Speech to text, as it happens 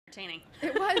Entertaining.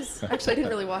 It was. Actually, I didn't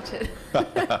really watch it.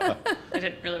 I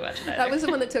didn't really watch it either. That was the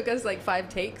one that took us like 5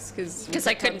 takes because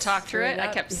I couldn't talk through it. I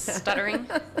kept stuttering.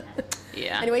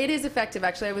 Yeah. Anyway, it is effective.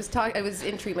 Actually, I was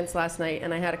in treatments last night,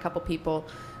 and I had a couple people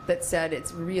that said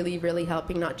it's really, really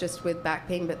helping, not just with back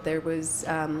pain, but there was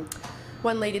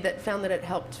one lady that found that it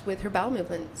helped with her bowel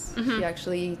movements. Mm-hmm. She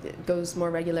actually goes more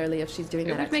regularly if she's doing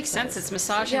that. It would make sense. It's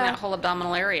massaging that whole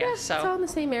abdominal area. Yeah, so it's all in the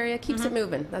same area. Keeps it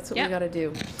moving. That's what we got to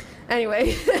do.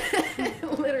 Anyway,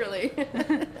 literally.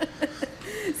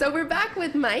 So we're back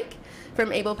with Mike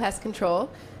from Able Pest Control,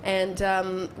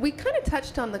 and we kind of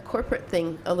touched on the corporate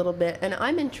thing a little bit, and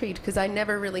I'm intrigued because I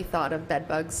never really thought of bed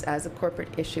bugs as a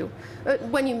corporate issue.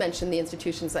 When you mentioned the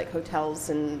institutions like hotels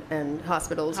and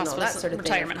hospitals and all that sort of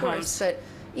retirement thing, of course, homes.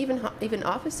 But even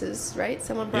offices, right?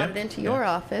 Someone brought it into your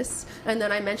office, and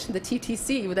then I mentioned the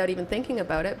TTC without even thinking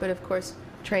about it, but of course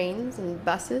trains and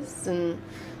buses and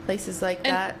places like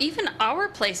that. And even our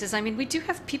places, I mean, we do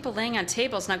have people laying on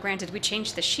tables. Now, granted, we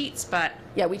change the sheets, but...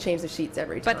 Yeah, we change the sheets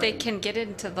every time. But they can get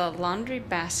into the laundry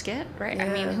basket, right?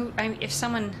 Yeah. I mean, if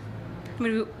someone...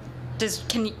 do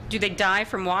they die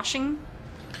from washing?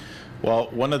 Well,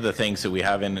 one of the things that we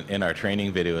have in our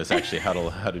training video is actually how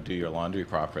to do your laundry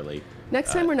properly.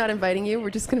 Next time we're not inviting you, we're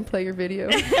just going to play your video.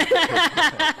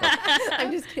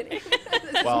 I'm just kidding.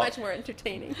 This is much more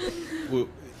entertaining.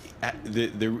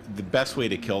 The best way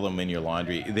to kill them in your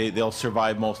laundry, they'll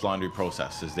survive most laundry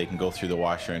processes. They can go through the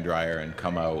washer and dryer and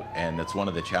come out, and that's one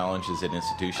of the challenges that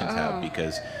institutions have,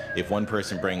 because if one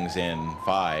person brings in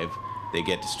 5, they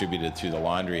get distributed through the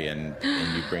laundry, and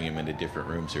you bring them into different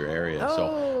rooms or areas.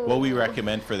 So what we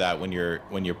recommend for that, when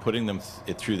you're putting them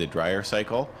through the dryer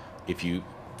cycle, if you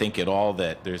think at all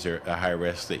that there's a high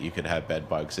risk that you could have bed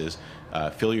bugs, is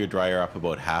fill your dryer up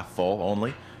about half full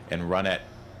only and run it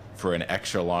for an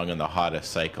extra long in the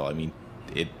hottest cycle. I mean,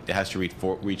 it has to reach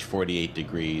 48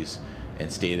 degrees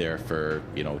and stay there for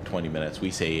 20 minutes.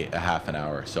 We say a half an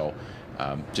hour. So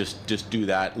just do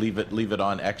that. Leave it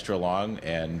on extra long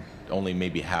and only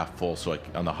maybe half full, so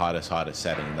on the hottest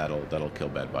setting, that'll kill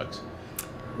bed bugs.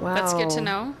 Wow. That's good to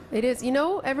know. It is.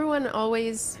 Everyone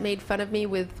always made fun of me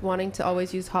with wanting to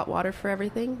always use hot water for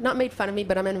everything. Not made fun of me,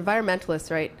 but I'm an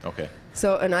environmentalist, right? Okay.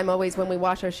 So, and I'm always, when we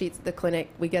wash our sheets at the clinic,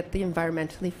 we get the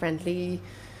environmentally friendly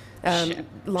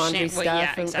laundry stuff.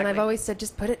 Yeah, exactly. And I've always said,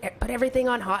 just put everything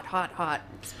on hot.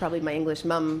 It's probably my English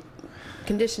mum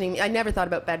conditioning. I never thought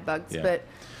about bed bugs, but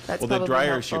that's probably the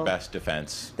dryer is helpful. your best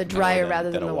defense. The dryer rather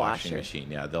than the washing washer.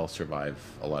 machine. Yeah, they'll survive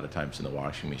a lot of times in the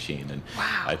washing machine.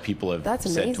 And people have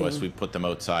That's said to us, amazing. we put them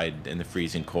outside in the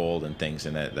freezing cold and things,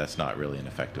 and that's not really an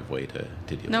effective way to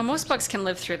deal with No, it. most bugs can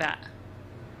live through that.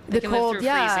 The can live cold, through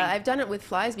yeah. freezing. I've done it with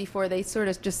flies before. They sort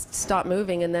of just stop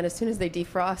moving, and then as soon as they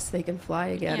defrost, they can fly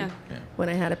again. Yeah. When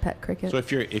I had a pet cricket. So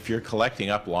if you're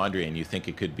collecting up laundry and you think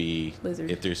it could be,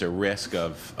 Lizard. if there's a risk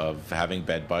of having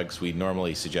bed bugs, we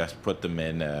normally suggest put them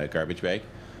in a garbage bag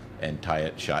and tie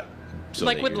it shut. So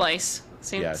Like that with you're- lice.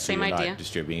 Same so you're idea. not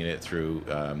distributing it through.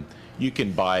 You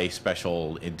can buy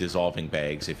special dissolving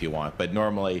bags if you want, but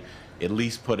normally at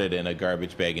least put it in a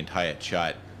garbage bag and tie it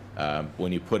shut.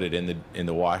 When you put it in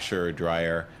the washer or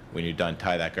dryer, when you're done,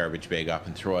 tie that garbage bag up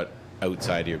and throw it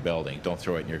outside of your building. Don't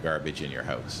throw it in your garbage in your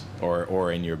house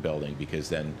or in your building, because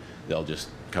then they'll just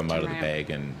come out of the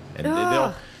bag and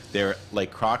they're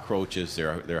like cockroaches.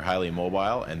 They're highly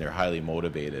mobile and they're highly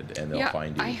motivated, and they'll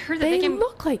find you. I heard that they they can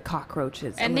look like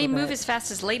cockroaches. and they move as fast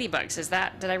as ladybugs.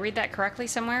 Did I read that correctly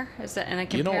somewhere? Is that in a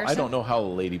comparison? I don't know how a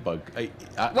ladybug.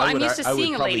 I'm used to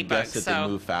seeing a probably ladybug, guess that so- they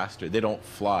move faster. They don't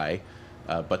fly,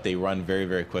 but they run very,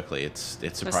 very quickly. It's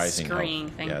surprising how scurrying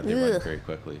thing. they run Ugh. very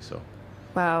quickly. So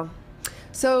Wow.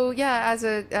 So yeah,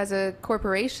 as a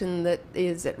corporation that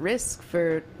is at risk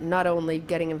for not only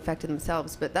getting infected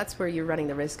themselves, but that's where you're running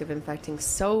the risk of infecting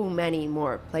so many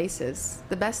more places.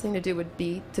 The best thing to do would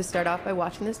be to start off by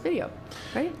watching this video,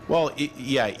 right? well,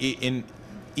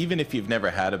 even if you've never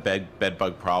had a bed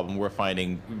bug problem, we're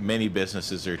finding many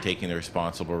businesses are taking the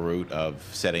responsible route of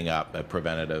setting up a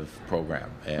preventative program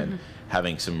and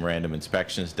having some random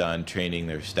inspections done, training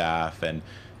their staff, and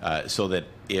so that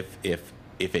if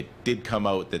it did come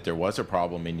out that there was a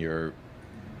problem in your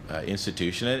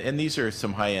institution, and these are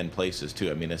some high-end places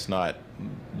too. I mean, it's not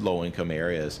low-income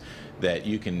areas, that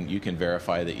you can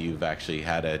verify that you've actually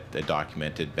had a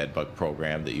documented bed bug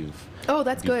program, that you've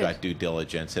That's good. got due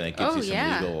diligence, and it gives you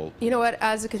some legal. You know what?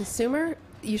 As a consumer,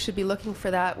 you should be looking for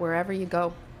that wherever you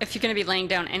go. If you're going to be laying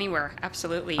down anywhere,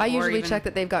 absolutely. I Or usually even check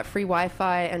that they've got free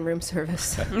Wi-Fi and room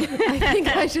service. I think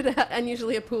I should and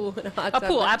usually a pool and a hot a tub.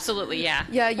 pool, absolutely, yeah.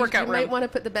 Yeah, you Workout might room. want to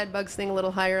put the bed bugs thing a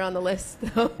little higher on the list,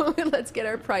 though. Let's get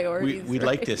our priorities. We'd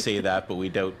right. like to say that, but we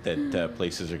doubt that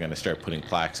places are going to start putting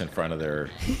plaques in front of their.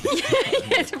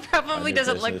 It probably on their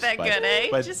doesn't look business, that good, eh?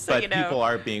 But, Just so but you know. people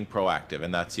are being proactive,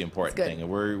 and that's the important good. thing. And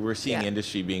we're seeing Yeah.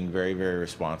 industry being very, very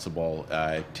responsible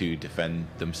to defend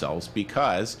themselves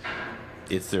because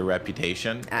it's their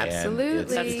reputation. Absolutely. And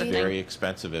it's, That's it's the thing. very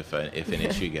expensive if an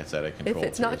issue gets out of If control.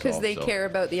 it's not because they so. care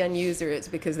about the end user, it's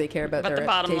because they care about But their the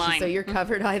bottom reputation. line. So you're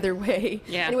covered either way.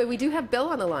 Yeah. Anyway, we do have Bill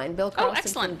on the line. Bill Carlson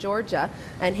excellent. from Georgia,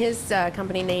 and his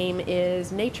company name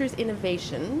is Nature's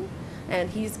Innovation. And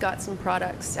he's got some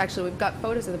products. Actually, we've got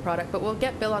photos of the product, but we'll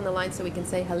get Bill on the line so we can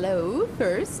say hello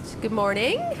first. Good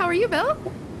morning. How are you, Bill?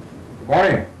 Good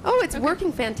morning. Oh, it's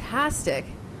working fantastic.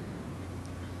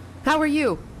 How are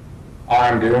you?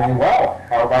 I'm doing well.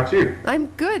 How about you? I'm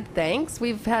good, thanks.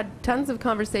 We've had tons of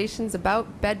conversations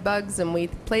about bed bugs, and we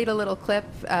played a little clip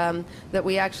that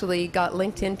we actually got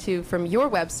linked into from your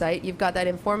website. You've got that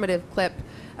informative clip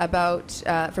about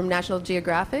from National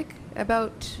Geographic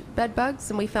about bed bugs,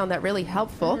 and we found that really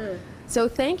helpful. So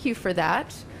thank you for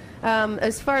that.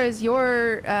 As far as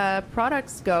your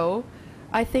products go,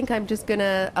 I think I'm just going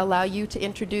to allow you to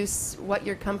introduce what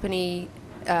your company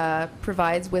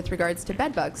provides with regards to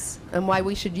bed bugs and why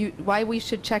we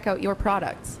should check out your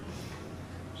products.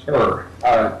 Sure.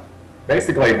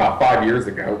 Basically, about 5 years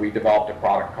ago, we developed a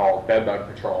product called Bed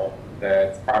Bug Patrol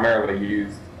that's primarily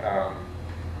used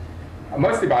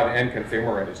mostly by the end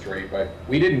consumer industry. But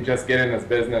we didn't just get in this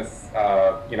business,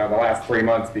 the last 3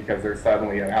 months because there's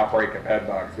suddenly an outbreak of bed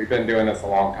bugs. We've been doing this a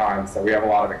long time, so we have a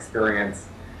lot of experience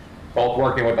both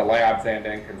working with the labs and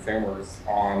end consumers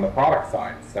on the product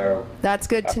side. So That's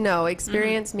good to know.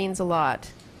 Experience means a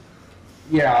lot.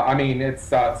 yeah, I mean, it's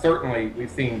certainly,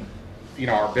 we've seen,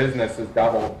 our business has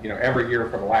doubled, every year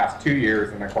for the last 2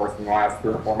 years, and of course in the last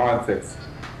 3 or 4 months it's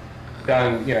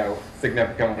done,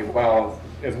 significantly well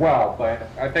as well. But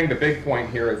I think the big point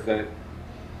here is that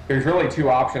there's really two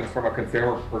options from a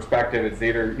consumer perspective. It's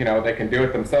either, they can do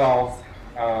it themselves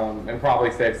and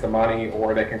probably save some money,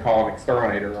 or they can call an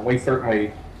exterminator. And we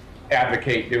certainly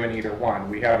advocate doing either one.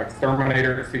 We have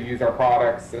exterminators who use our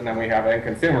products, and then we have end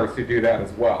consumers who do that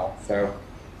as well. So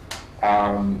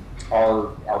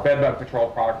our Bed Bug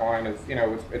Patrol product line is,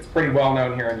 it's pretty well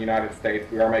known here in the United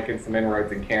States. We are making some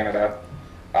inroads in Canada.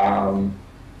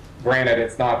 Granted,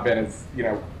 it's not been as,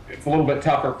 it's a little bit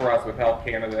tougher for us with Health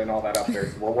Canada and all that up there.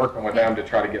 So we're working with them to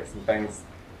try to get some things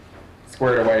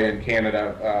squared away in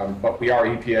Canada, but we are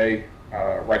EPA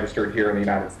registered here in the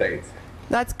United States.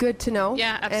 That's good to know.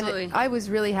 Yeah, absolutely. And I was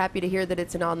really happy to hear that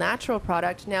it's an all-natural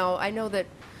product. Now, I know that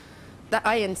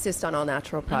I insist on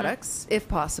all-natural products, if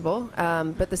possible,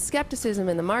 but the skepticism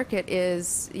in the market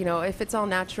is, if it's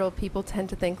all-natural, people tend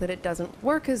to think that it doesn't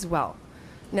work as well.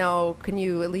 Now, can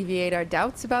you alleviate our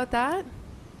doubts about that?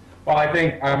 Well,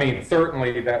 I mean,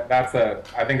 certainly that's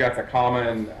a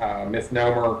common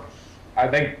misnomer. I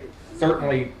think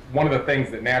certainly one of the things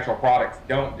that natural products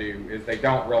don't do is they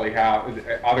don't really have,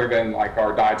 other than like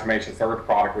our diatomaceous earth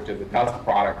product, which is a dust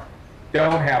product,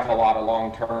 don't have a lot of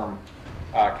long-term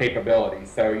capability.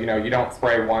 So, you don't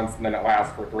spray once and then it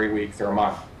lasts for 3 weeks or a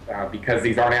month. Because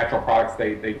these are natural products,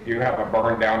 they do have a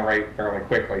burn down rate fairly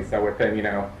quickly. So within,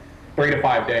 3 to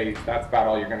 5 days, that's about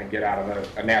all you're going to get out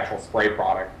of a natural spray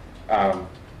product.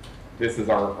 This is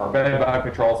our Bed Bug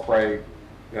Patrol spray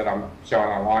that I'm showing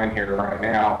online here right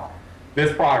now.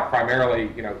 This product primarily,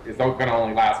 is going to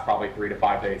only last probably 3 to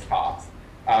 5 days tops.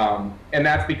 And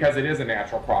that's because it is a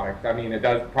natural product. I mean, it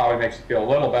does probably makes you feel a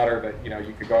little better that,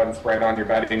 you could go ahead and spray it on your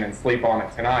bedding and sleep on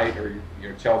it tonight, or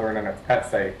your children, and it's pet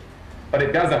safe. But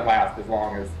it doesn't last as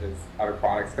long as other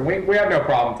products. And we have no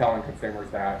problem telling consumers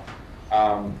that.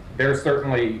 There's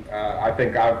certainly, I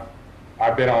think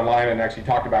I've been online and actually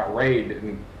talked about Raid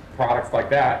and products like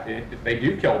that. They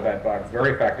do kill bed bugs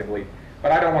very effectively,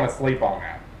 but I don't want to sleep on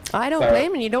that. I don't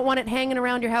blame you. You don't want it hanging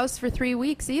around your house for 3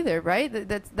 weeks either, right?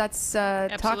 That's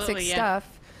toxic yeah.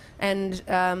 stuff.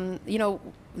 And,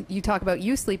 you talk about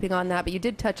you sleeping on that, but you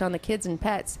did touch on the kids and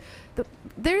pets.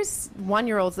 There's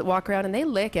 1-year-olds that walk around and they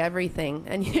lick everything.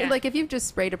 And like if you've just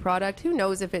sprayed a product, who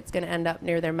knows if it's going to end up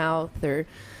near their mouth or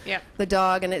the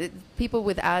dog. And people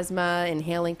with asthma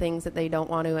inhaling things that they don't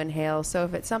want to inhale. So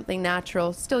if it's something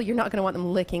natural, still you're not going to want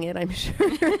them licking it, I'm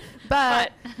sure.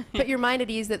 But put your mind at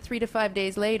ease that 3 to 5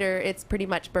 days later, it's pretty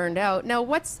much burned out. Now,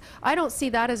 I don't see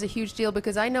that as a huge deal,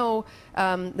 because I know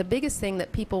the biggest thing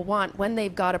that people want when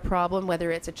they've got a problem,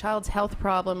 whether it's it's a child's health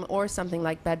problem or something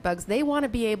like bed bugs, they want to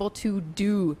be able to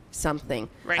do something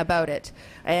about it.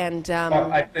 And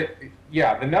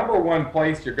yeah, the number one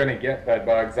place you're going to get bed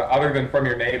bugs, other than from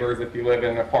your neighbors if you live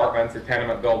in apartments or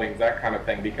tenement buildings, that kind of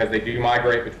thing, because they do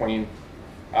migrate between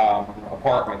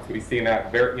apartments. We've seen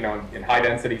that very, in high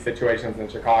density situations in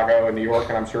Chicago and New York,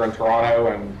 and I'm sure in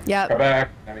Toronto and Quebec.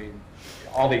 I mean,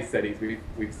 all these cities,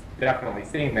 we've definitely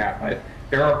seen that. But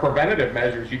there are preventative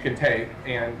measures you can take,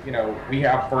 and we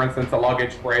have, for instance, a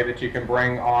luggage spray that you can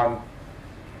bring on,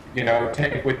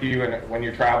 take with you, and when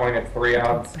you're traveling, it's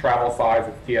 3-ounce travel size,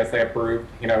 it's TSA approved,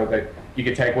 that you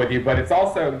can take with you. But it's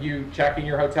also you checking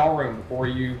your hotel room before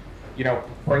you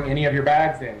bring any of your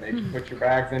bags in. Maybe put your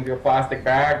bags into a plastic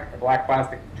bag, a black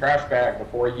plastic trash bag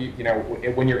before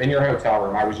when you're in your hotel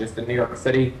room. I was just in New York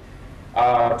City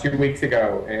 2 weeks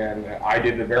ago, and I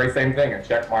did the very same thing. I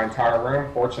checked my entire room.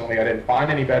 Fortunately, I didn't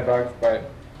find any bed bugs, but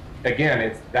again,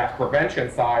 it's that prevention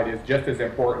side is just as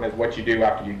important as what you do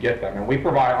after you get them. And we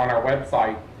provide on our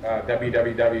website,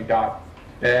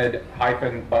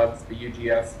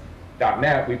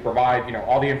 www.bed-bugs.net, we provide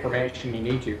all the information you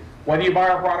need to, whether you buy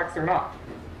our products or not.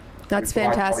 That's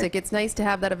fantastic. It's nice to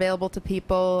have that available to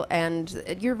people, and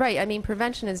you're right. I mean,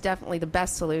 prevention is definitely the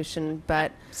best solution,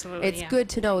 but it's good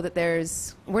to know that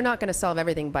we're not going to solve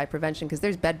everything by prevention, because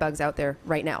there's bed bugs out there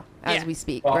right now as we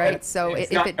speak, right? So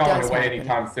it's if not it does going away happen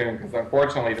anytime soon, because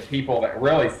unfortunately the people that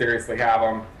really seriously have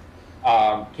them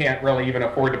can't really even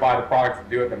afford to buy the products to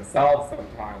do it themselves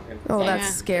sometimes. Oh,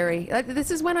 that's scary. This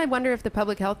is when I wonder if the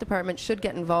public health department should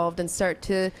get involved and start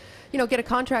to get a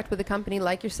contract with a company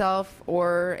like yourself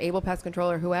or Able Pest Control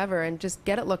or whoever, and just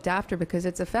get it looked after, because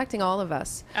it's affecting all of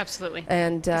us. Absolutely.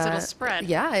 And it'll spread.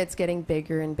 Yeah, it's getting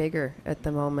bigger and bigger at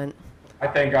the moment. I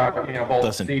think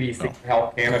both CDC and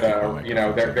Health Canada,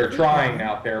 they're trying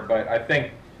out there, but I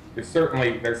think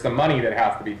there's some money that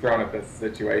has to be thrown at this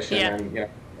situation. Yeah. And,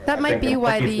 that might be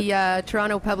why the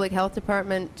Toronto Public Health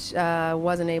Department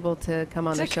wasn't able to come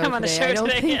on the show today. I don't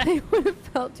think they would have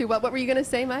felt too well. What were you going to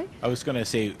say, Mike? I was going to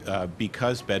say,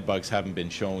 because bed bugs haven't been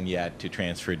shown yet to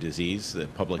transfer disease, the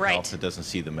public health doesn't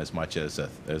see them as much as a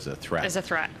threat. As a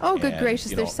threat. Oh, good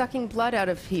gracious. They're sucking blood out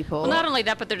of people. Well, not only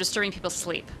that, but they're disturbing people's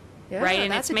sleep. Yeah, right?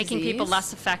 And it's making people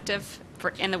less effective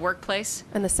in the workplace.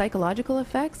 And the psychological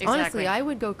effects? Exactly. Honestly, I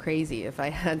would go crazy if I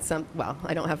had well,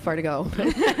 I don't have far to go.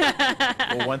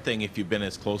 Well, one thing, if you've been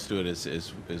as close to it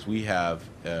as we have,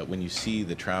 when you see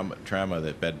the trauma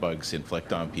that bed bugs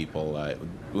inflict on people,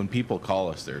 when people call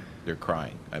us, they're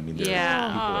crying. I mean, people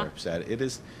are upset. It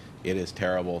is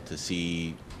terrible to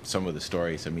see some of the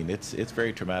stories. I mean, it's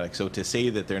very traumatic. So to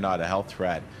say that they're not a health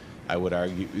threat, I would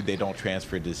argue they don't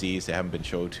transfer disease. They haven't been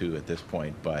shown to at this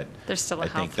point, but there's still a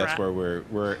health think that's threat. where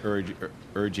we're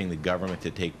urging the government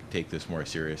to take this more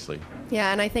seriously.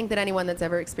 Yeah, and I think that anyone that's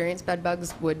ever experienced bed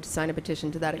bugs would sign a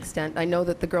petition to that extent. I know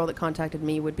that the girl that contacted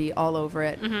me would be all over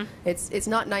it. Mm-hmm. It's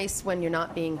not nice when you're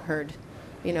not being heard.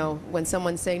 When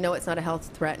someone's saying, no, it's not a health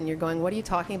threat, and you're going, what are you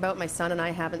talking about? My son and I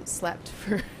haven't slept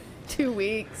for 2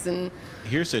 weeks. And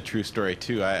here's a true story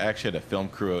too. I actually had a film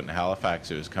crew out in Halifax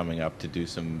that was coming up to do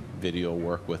some video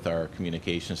work with our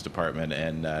communications department,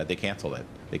 and they canceled it.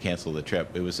 They canceled the trip.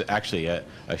 It was actually a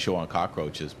show on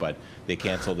cockroaches, but they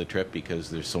canceled the trip because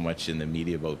there's so much in the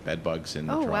media about bed bugs in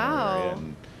the Toronto area,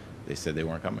 and they said they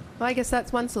weren't coming. Well, I guess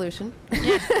that's one solution.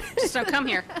 Yeah, just don't come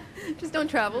here. Just don't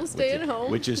travel. Stay at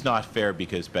home. Which is not fair,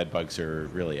 because bed bugs are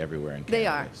really everywhere in Canada. They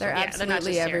are. They're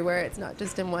absolutely everywhere. It's not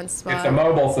just in one spot. It's a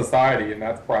mobile society, and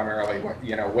that's primarily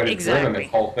what has driven this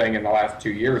whole thing in the last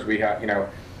 2 years. We have,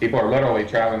 people are literally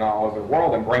traveling all over the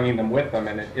world and bringing them with them,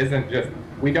 and it isn't just,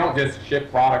 we don't just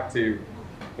ship product to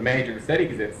the major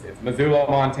cities. It's Missoula,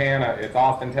 Montana. It's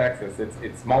Austin, Texas.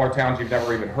 It's smaller towns you've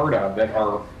never even heard of that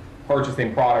are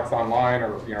purchasing products online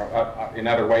or in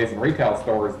other ways in retail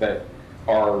stores that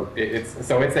are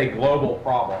it's a global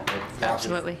problem. It's not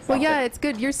Absolutely. Well, yeah, it's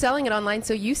good you're selling it online,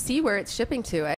 so you see where it's shipping to.